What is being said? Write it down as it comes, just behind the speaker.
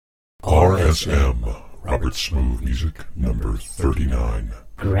RSM, Robert Smooth Music, number 39.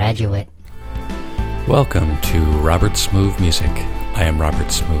 Graduate. Welcome to Robert Smooth Music. I am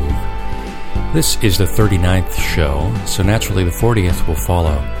Robert Smooth. This is the 39th show, so naturally the 40th will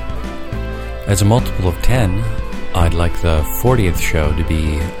follow. As a multiple of 10, I'd like the 40th show to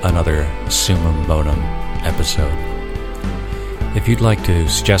be another Summum Bonum episode. If you'd like to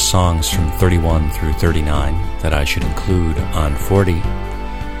suggest songs from 31 through 39 that I should include on 40,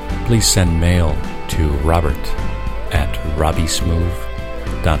 please send mail to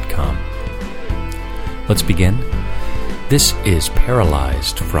robert@robbiesmooth.com. Let's begin. This is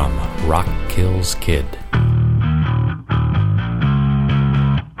Paralyzed from Rock Kills Kid.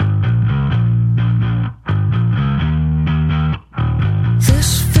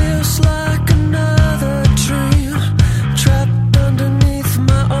 This feels like another dream, trapped underneath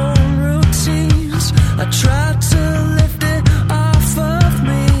my own routines. I tried to lift it off of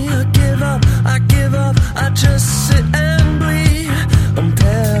me. I give up, I just sit and bleed. I'm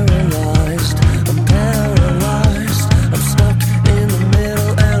paralyzed, I'm stuck in the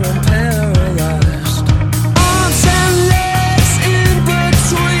middle and I'm paralyzed.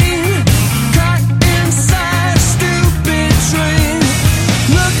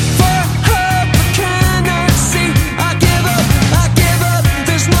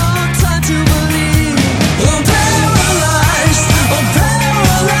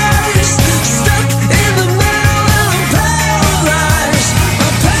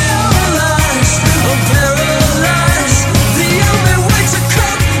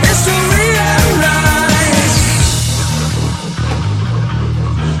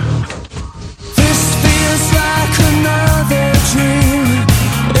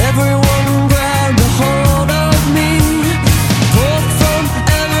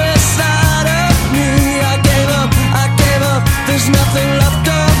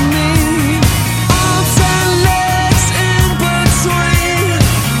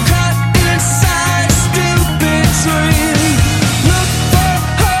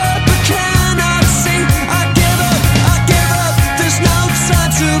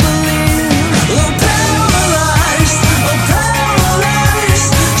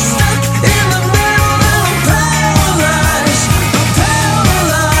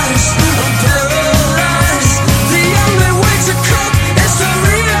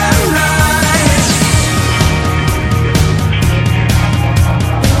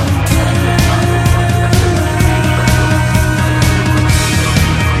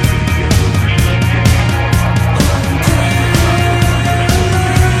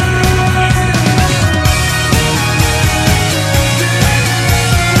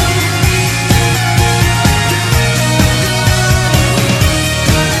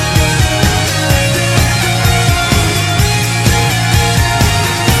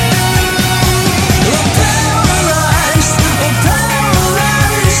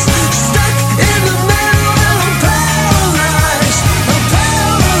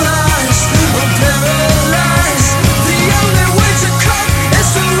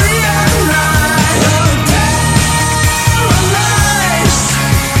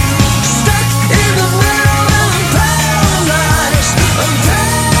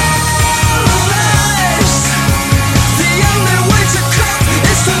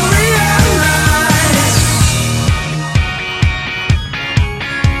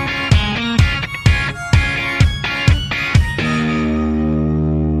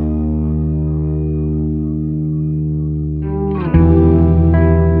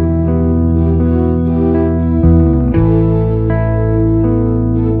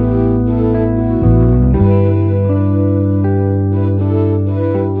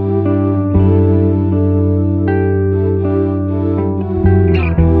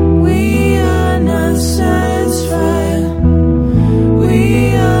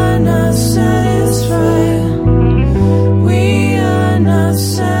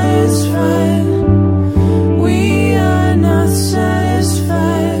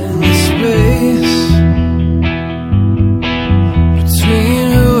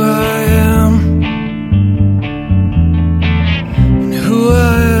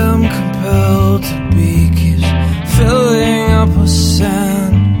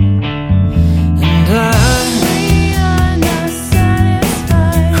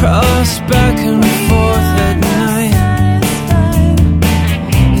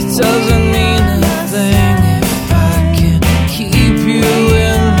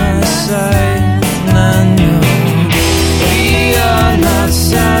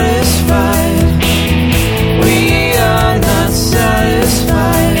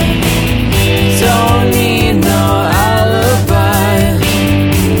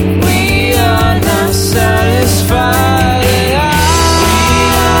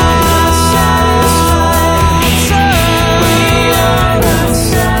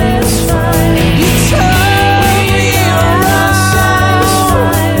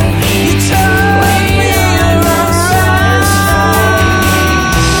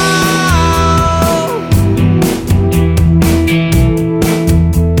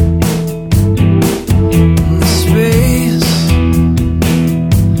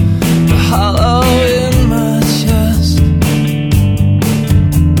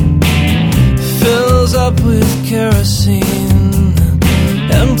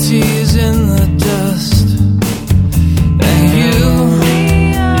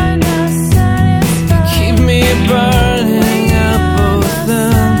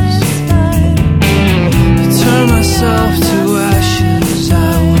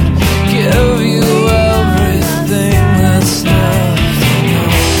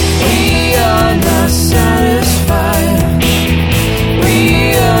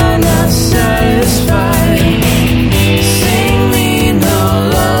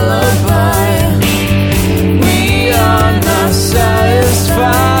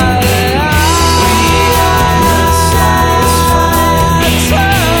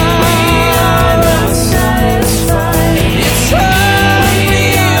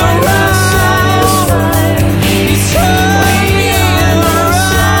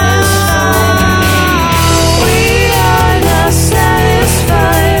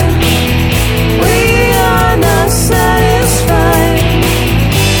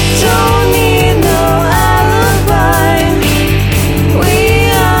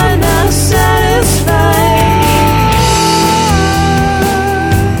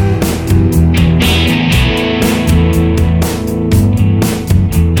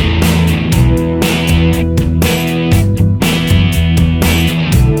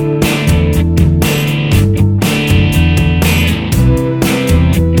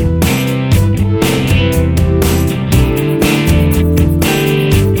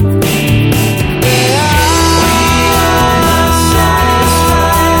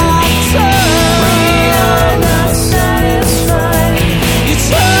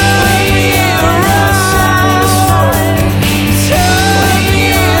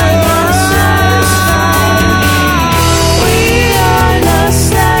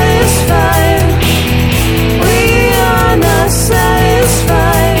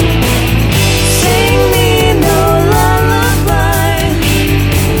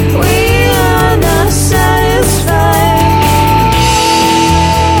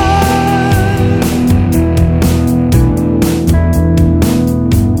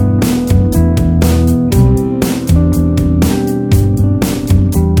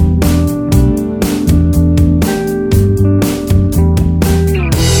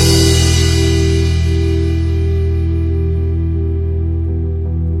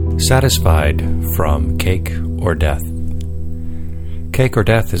 Satisfied from Cake or Death. Cake or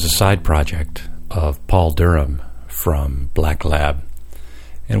Death is a side project of Paul Durham from Black Lab,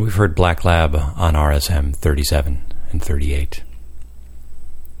 and we've heard Black Lab on RSM 37 and 38.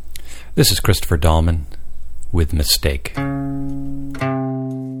 This is Christopher Dahlman with Mistake.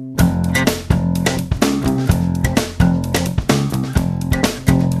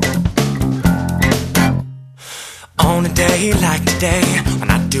 On a day like today, when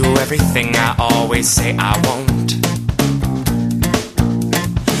I do everything I always say I won't,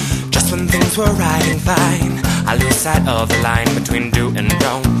 just when things were right and fine, I lose sight of the line between do and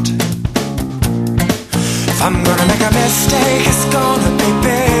don't. If I'm gonna make a mistake, it's gonna be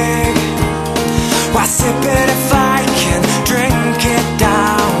big. Why sip it if I can drink it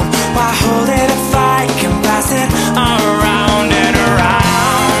down? Why hold it if I can pass it around and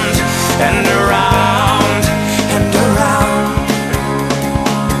around and around and around?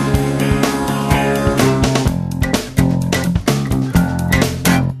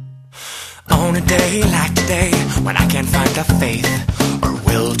 On a day like today, when I can't find the faith or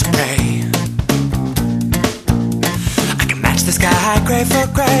will to pray, I can match the sky gray for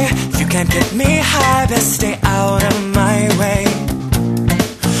gray. If you can't get me high, best stay out of my way.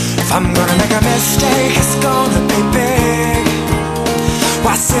 If I'm gonna make a mistake, it's gonna be big.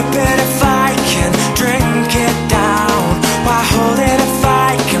 Why sip it if I can drink it down? Why hold it if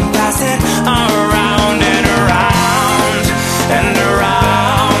I can pass it around and around and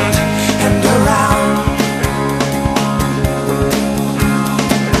around and around?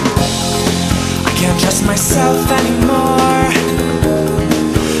 I can't trust myself anymore.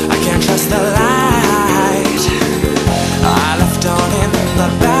 I can't trust the light I left on in the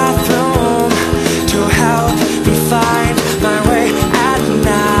bathroom to help me find my way at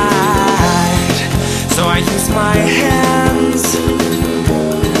night. So I use my hands,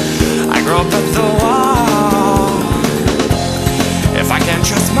 I grope at the wall. If I can't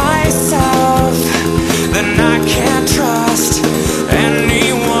trust myself, then I can't trust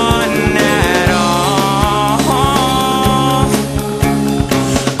anyone at all.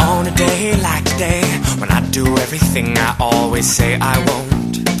 On a day like today, when I do everything I always say I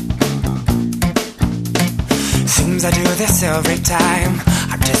won't, seems I do this every time.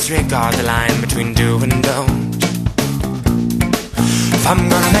 I disregard the line between do and don't. If I'm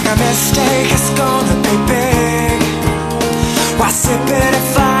gonna make a mistake, it's gonna be big. Why sip it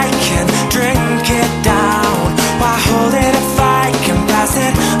if I can drink it down? Why hold it if I can pass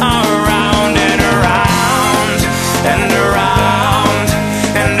it around and around and around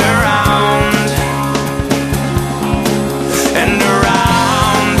and around and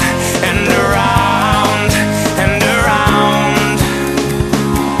around and around and around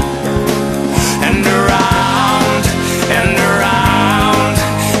and around and around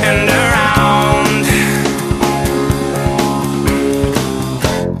and around.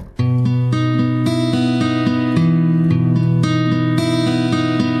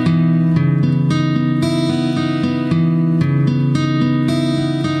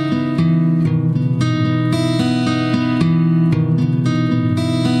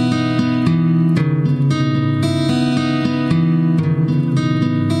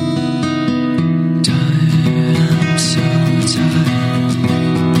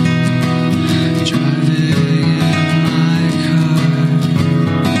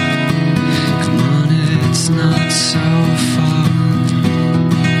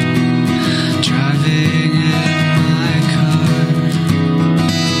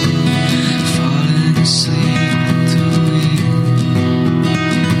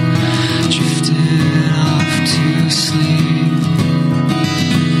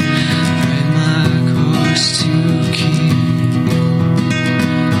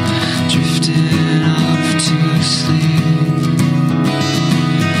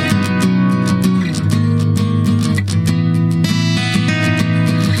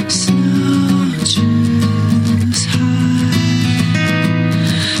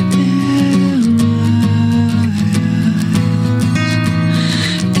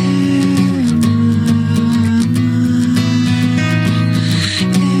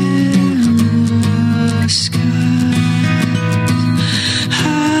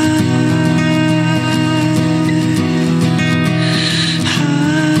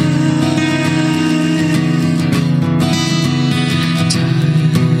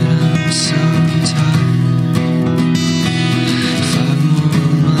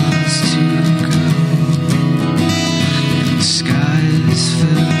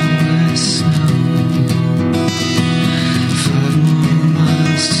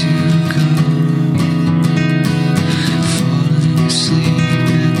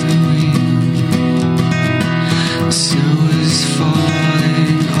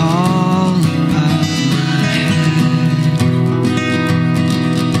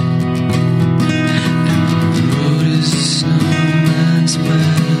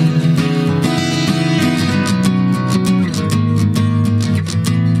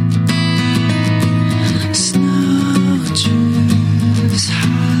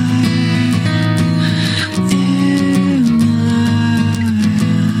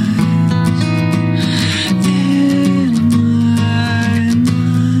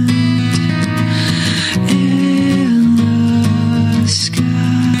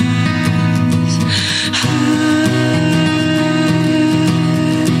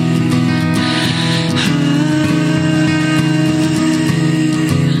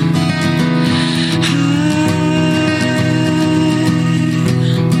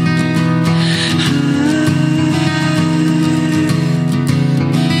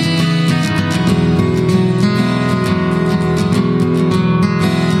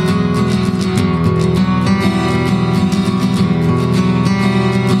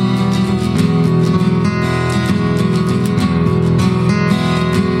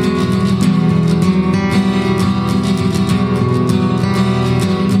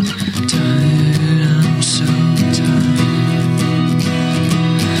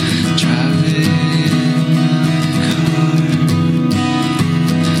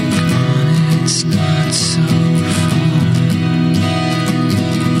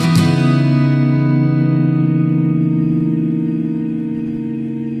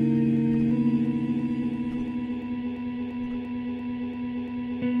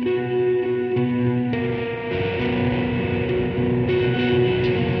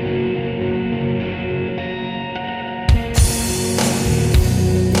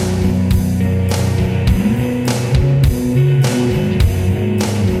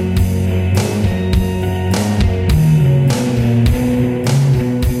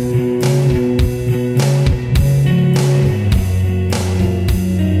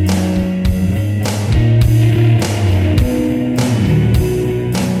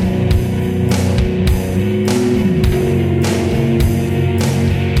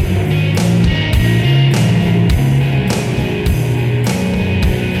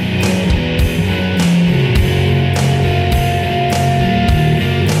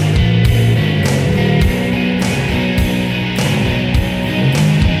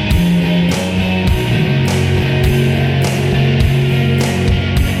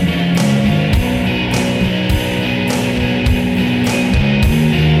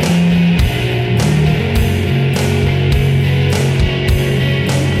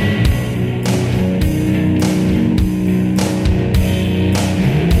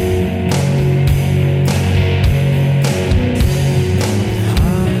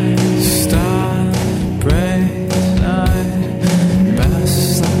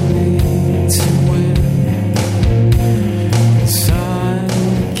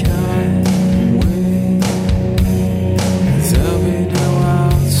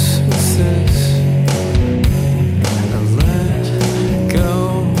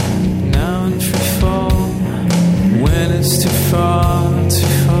 too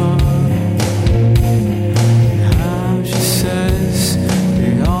far. How she says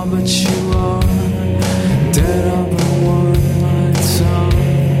you're all but you are, dead on the one light song.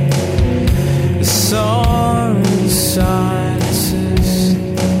 It's all inside,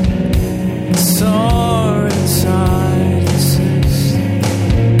 it's all inside,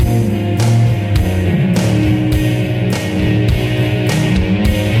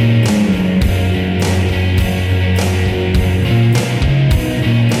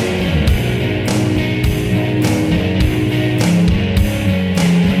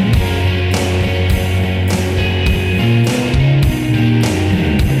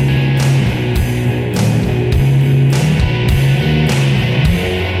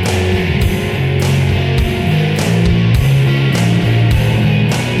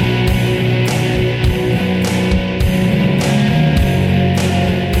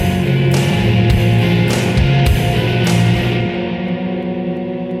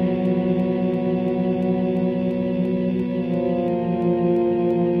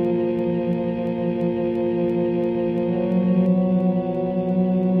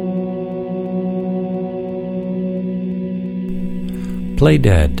 Play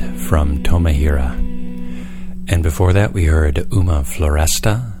Dead from Tomahira. And before that we heard Uma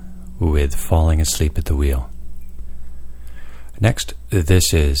Floresta with Falling Asleep at the Wheel. Next,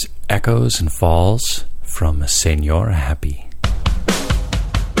 this is Echoes and Falls from Senor Happy.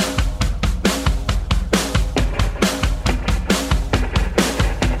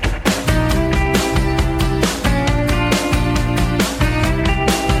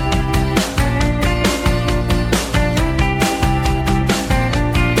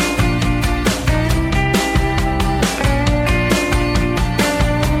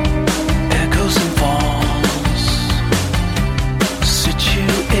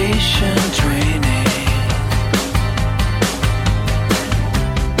 situation draining.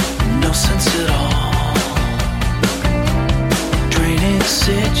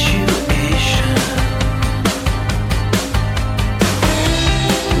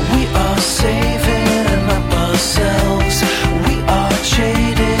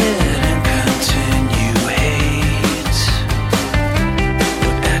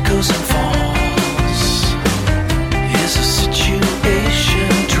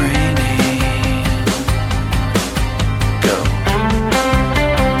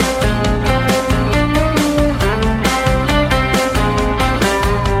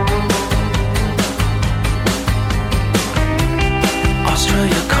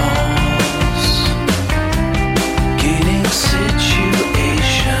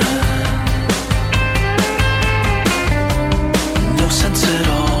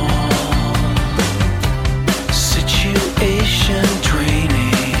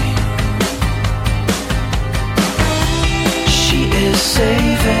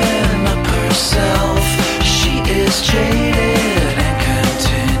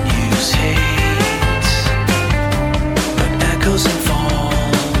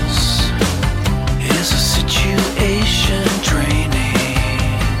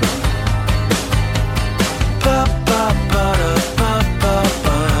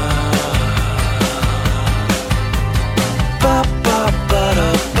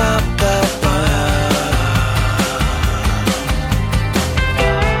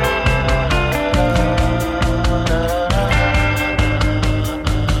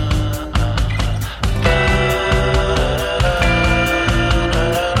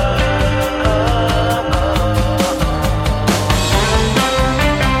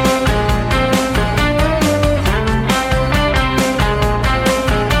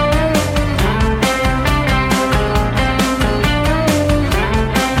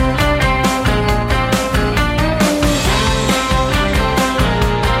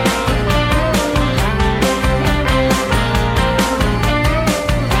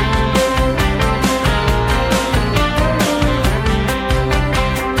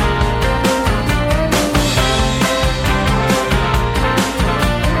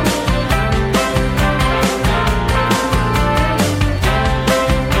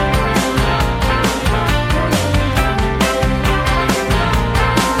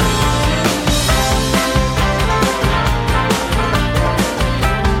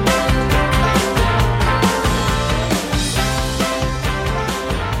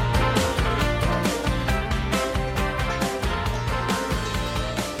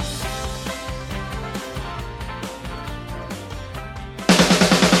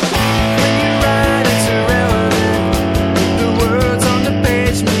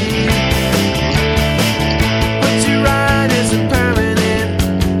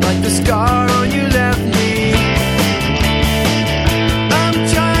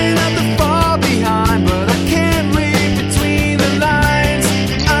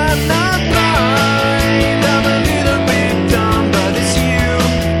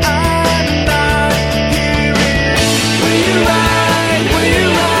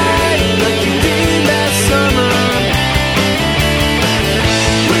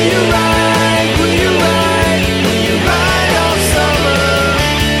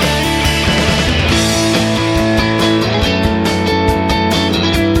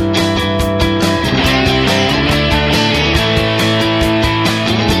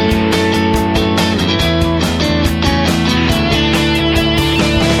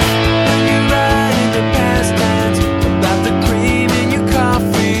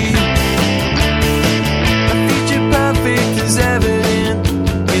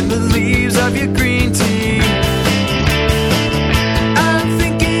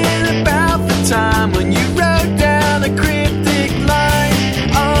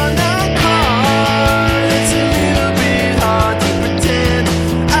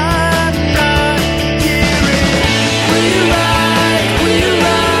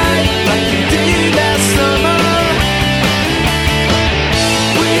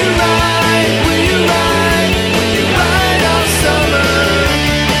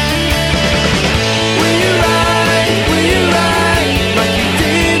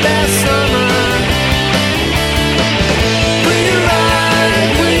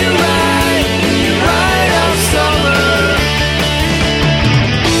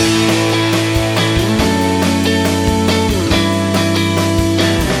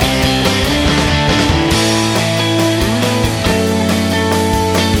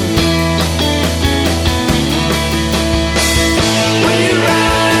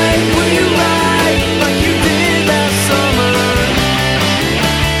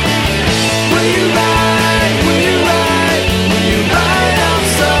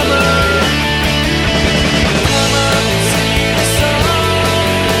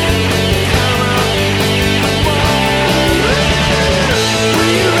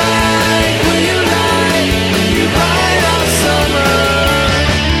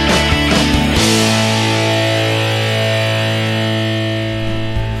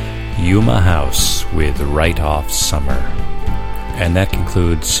 My House with Right Off Summer. And that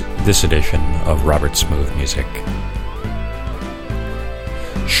concludes this edition of Robert Smooth Music.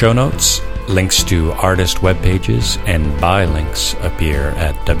 Show notes, links to artist web pages, and buy links appear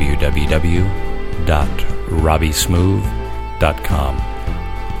at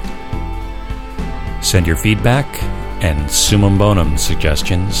www.robbiesmooth.com. Send your feedback and summum bonum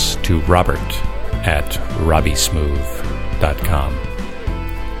suggestions to robert@robbiesmooth.com.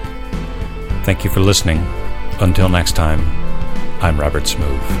 Thank you for listening. Until next time, I'm Robert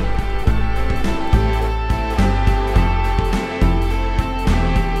Smooth.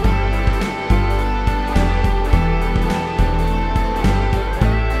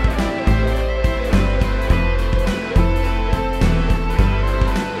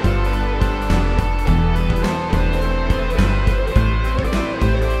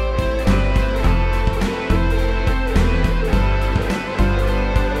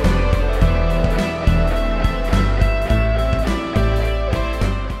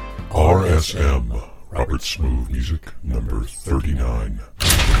 RSM, Robert Smooth Music, number 39.